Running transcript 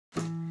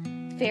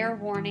Fair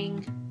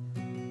warning,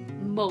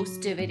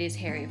 most of it is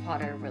Harry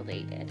Potter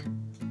related.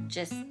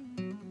 Just,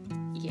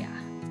 yeah.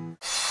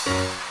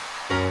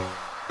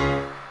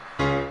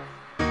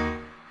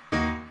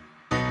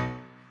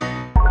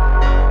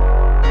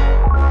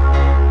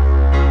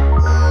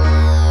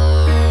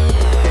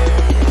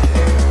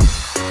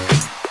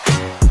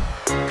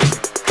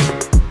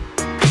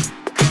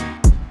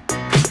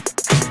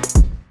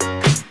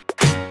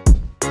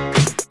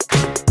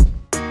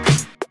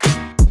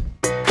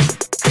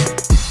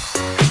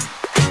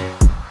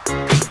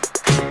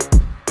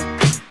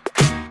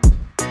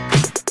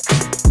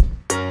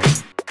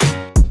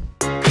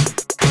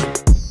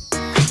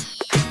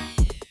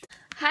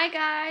 Hi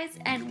guys,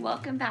 and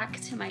welcome back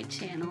to my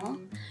channel.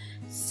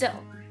 So,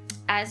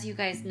 as you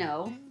guys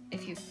know,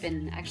 if you've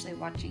been actually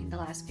watching the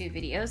last few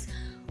videos,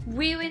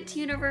 we went to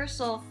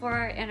Universal for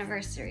our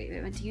anniversary.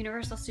 We went to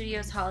Universal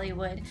Studios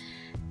Hollywood,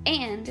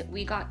 and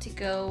we got to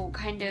go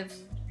kind of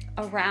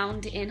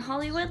around in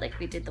Hollywood. Like,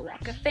 we did the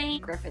Walk of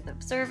Fame, Griffith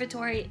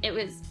Observatory. It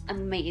was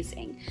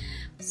amazing.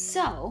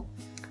 So,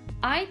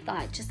 I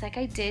thought, just like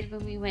I did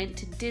when we went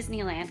to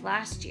Disneyland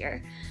last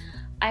year,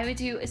 I would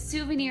do a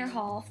souvenir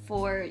haul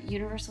for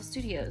Universal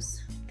Studios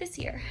this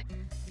year.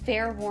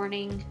 Fair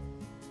warning,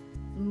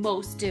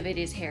 most of it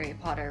is Harry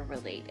Potter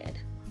related.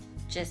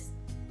 Just,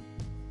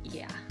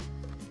 yeah.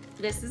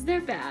 This is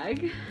their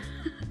bag.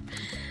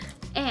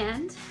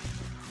 And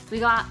we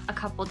got a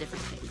couple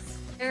different things.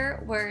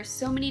 There were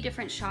so many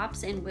different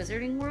shops in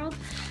Wizarding World,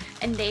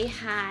 and they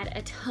had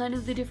a ton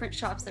of the different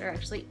shops that are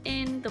actually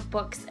in the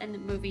books and the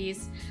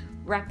movies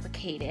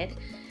replicated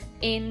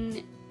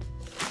in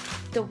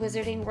the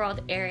Wizarding World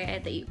area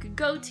that you could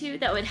go to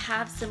that would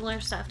have similar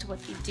stuff to what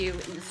they do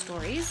in the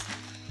stories.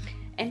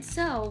 And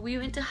so we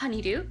went to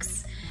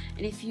Honeydukes,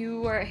 and if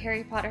you are a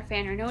Harry Potter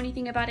fan or know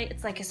anything about it,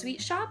 it's like a sweet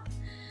shop.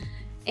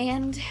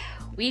 And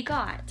we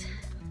got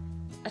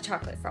a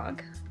chocolate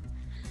frog,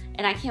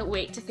 and I can't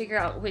wait to figure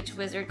out which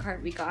wizard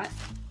card we got.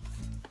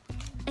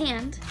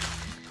 And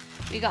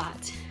we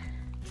got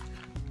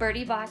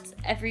Bertie Bott's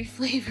Every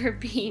Flavor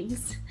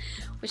beans,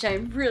 which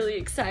I'm really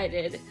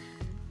excited,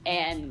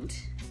 and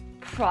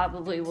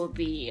probably will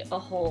be a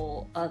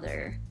whole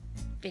other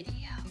video.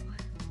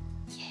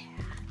 Yeah.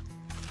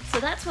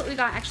 So that's what we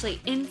got actually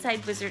inside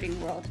Wizarding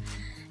World.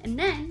 And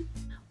then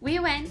we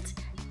went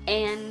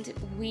and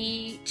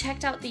we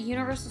checked out the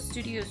Universal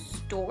Studios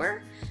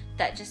store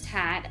that just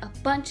had a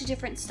bunch of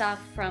different stuff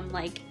from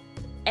like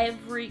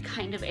every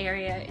kind of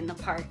area in the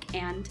park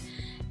and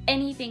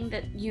anything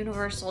that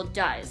Universal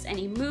does,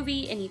 any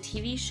movie, any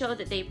TV show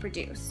that they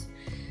produce.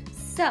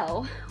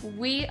 So,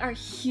 we are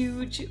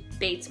huge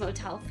Bates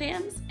Motel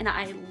fans, and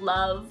I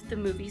love the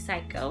movie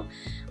Psycho,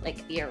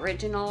 like the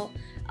original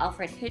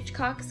Alfred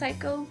Hitchcock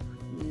Psycho,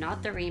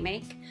 not the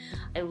remake.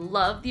 I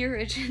love the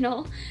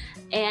original,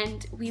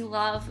 and we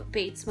love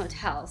Bates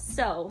Motel,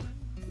 so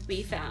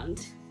we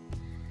found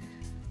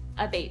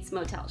a Bates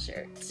Motel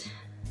shirt.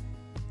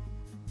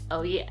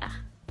 Oh yeah.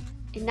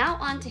 And now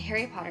on to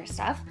Harry Potter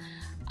stuff.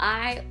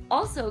 I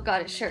also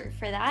got a shirt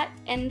for that,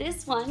 and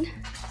this one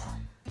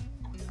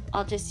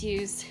I'll just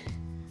use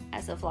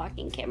as a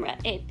vlogging camera.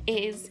 It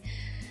is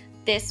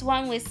this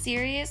one with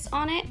Sirius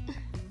on it.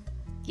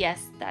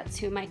 Yes, that's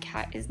who my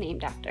cat is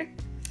named after.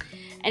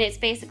 And it's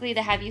basically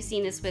the Have You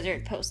Seen This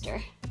Wizard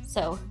poster.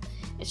 So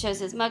it shows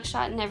his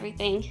mugshot and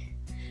everything,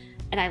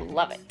 and I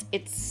love it.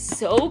 It's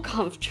so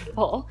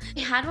comfortable.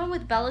 I had one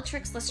with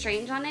Bellatrix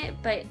Lestrange on it,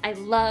 but I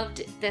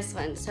loved this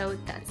one, so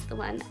that's the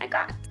one I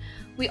got.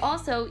 We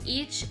also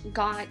each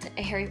got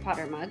a Harry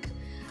Potter mug.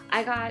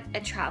 I got a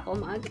travel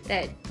mug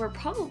that we're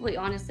probably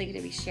honestly going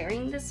to be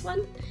sharing this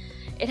one.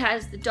 It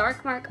has the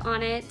dark mark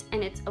on it,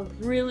 and it's a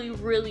really,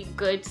 really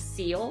good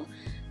seal.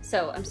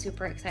 So I'm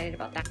super excited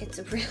about that.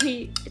 It's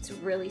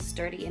really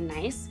sturdy and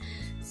nice.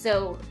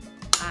 So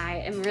I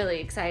am really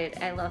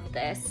excited. I love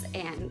this,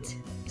 and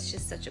it's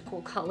just such a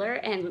cool color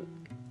and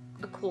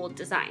a cool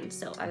design.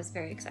 So I was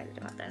very excited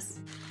about this.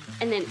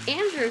 And then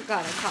Andrew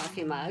got a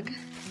coffee mug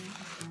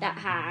that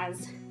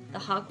has the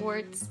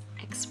Hogwarts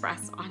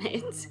Express on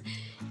it.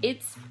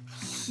 It's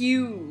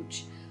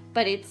huge,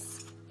 but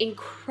it's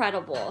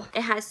incredible.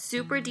 It has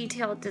super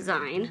detailed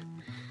design,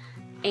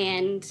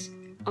 and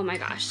oh my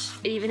gosh,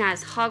 it even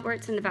has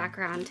Hogwarts in the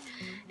background,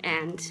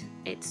 and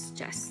it's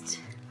just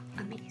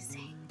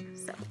amazing.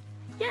 So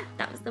yeah,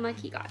 that was the mug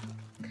he got.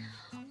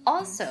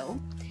 Also,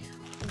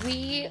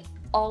 we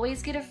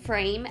always get a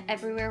frame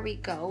everywhere we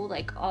go,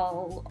 like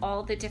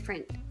all the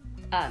different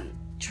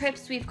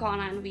trips we've gone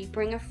on, we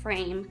bring a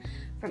frame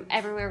from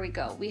everywhere we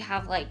go. We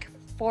have like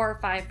 4 or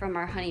 5 from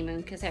our honeymoon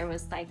because there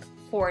was like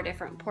 4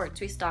 different ports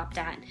we stopped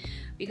at.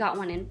 We got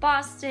one in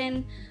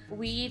Boston.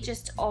 We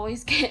just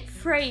always get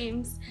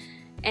frames,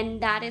 and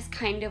that is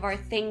kind of our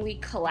thing we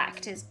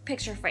collect, is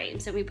picture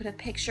frames, and we put a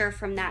picture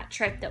from that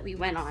trip that we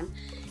went on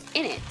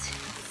in it.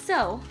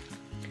 So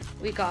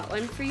we got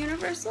one for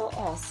Universal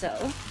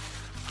also,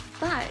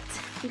 but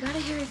we got a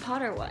Harry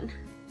Potter one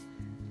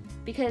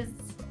because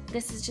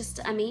this is just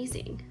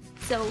amazing.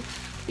 So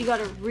we got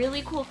a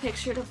really cool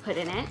picture to put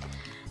in it,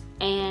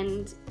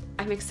 and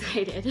I'm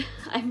excited.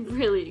 I'm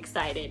really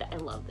excited. I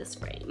love this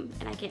frame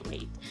and I can't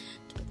wait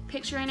to put the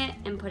picture in it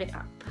and put it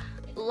up.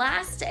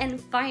 Last and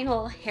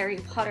final Harry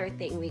Potter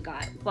thing we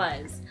got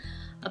was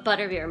a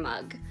butterbeer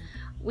mug.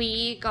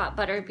 We got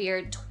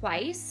butterbeer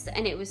twice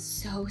and it was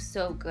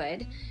so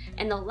good.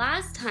 And the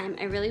last time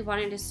I really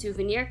wanted a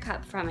souvenir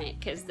cup from it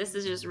because this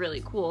is just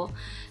really cool.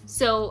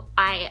 So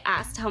I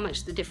asked how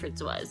much the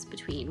difference was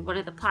between one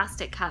of the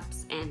plastic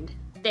cups and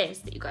this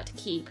that you got to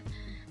keep,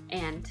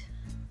 and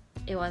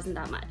it wasn't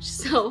that much.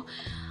 So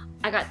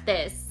I got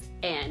this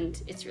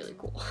and it's really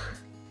cool.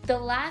 The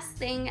last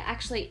thing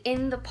actually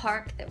in the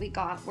park that we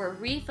got were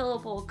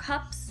refillable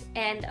cups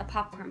and a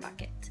popcorn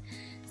bucket.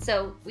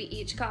 So we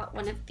each got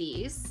one of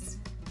these.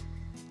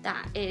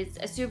 That is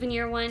a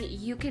souvenir one.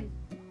 You could,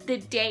 the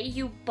day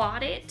you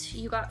bought it,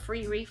 you got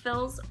free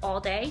refills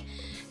all day,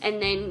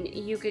 and then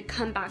you could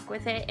come back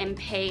with it and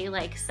pay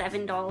like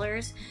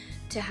 $7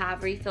 to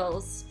have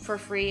refills for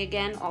free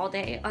again all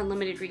day,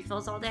 unlimited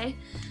refills all day.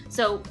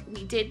 So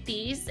we did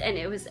these and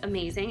it was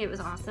amazing, it was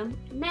awesome.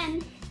 And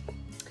then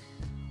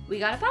we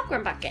got a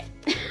popcorn bucket.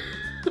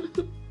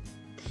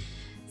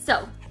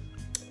 So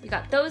we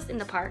got those in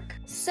the park.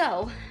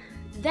 So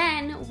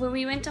then when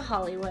we went to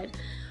Hollywood,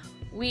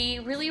 we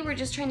really were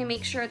just trying to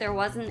make sure there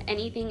wasn't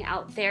anything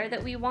out there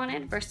that we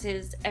wanted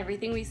versus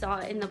everything we saw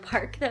in the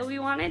park that we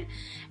wanted.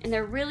 And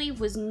there really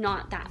was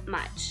not that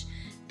much.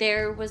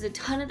 There was a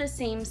ton of the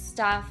same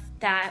stuff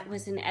that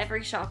was in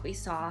every shop we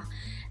saw.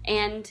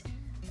 And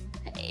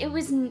it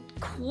was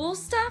cool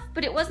stuff,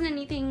 but it wasn't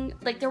anything,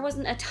 like there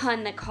wasn't a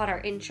ton that caught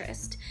our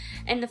interest.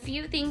 And the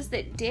few things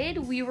that did,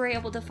 we were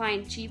able to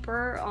find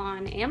cheaper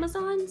on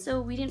Amazon, so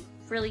we didn't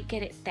really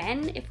get it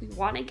then. If we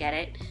want to get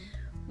it,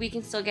 we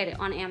can still get it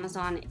on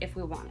Amazon if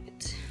we want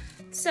it.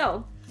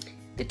 So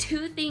the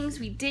two things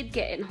we did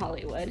get in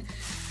Hollywood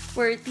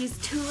were these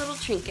two little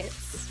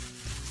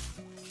trinkets.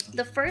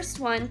 The first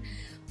one,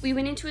 we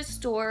went into a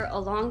store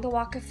along the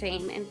Walk of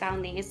Fame and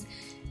found these.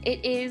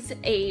 It is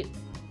a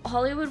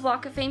Hollywood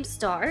Walk of Fame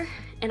star,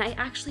 and I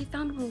actually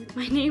found one with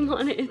my name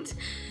on it.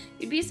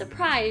 You'd be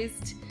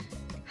surprised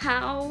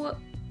how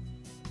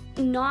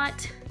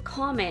not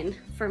common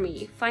for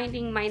me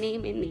finding my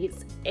name in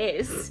these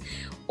is,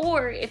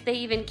 or if they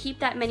even keep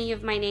that many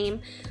of my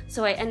name,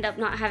 so I end up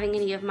not having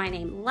any of my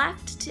name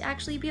left to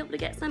actually be able to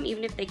get some,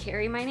 even if they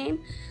carry my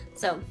name.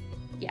 So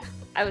yeah,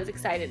 I was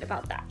excited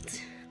about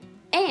that.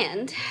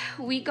 And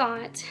we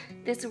got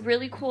this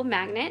really cool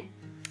magnet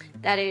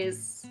that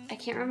is, I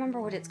can't remember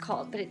what it's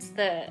called, but it's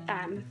the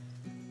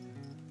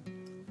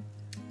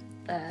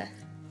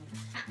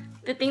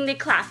thing they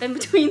clap in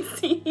between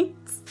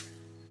scenes.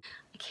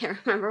 I can't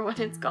remember what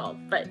it's called,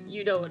 but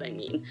you know what I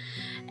mean.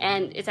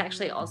 And it's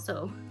actually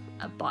also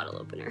a bottle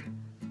opener.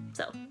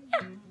 So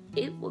yeah,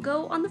 it will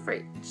go on the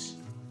fridge.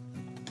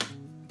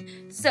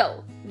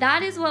 So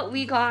that is what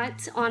we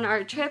got on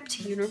our trip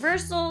to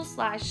Universal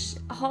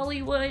 /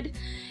 Hollywood.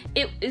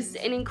 It was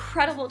an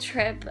incredible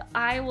trip.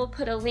 I will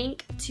put a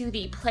link to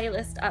the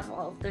playlist of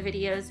all of the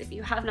videos if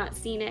you have not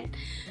seen it.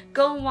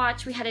 Go and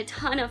watch. We had a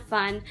ton of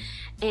fun,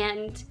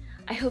 and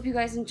I hope you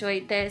guys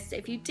enjoyed this.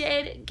 If you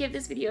did, give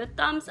this video a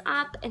thumbs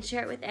up and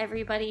share it with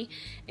everybody.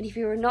 And if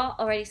you are not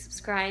already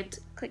subscribed,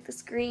 click the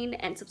screen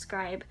and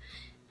subscribe.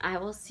 I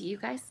will see you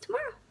guys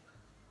tomorrow.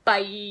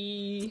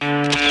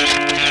 Bye.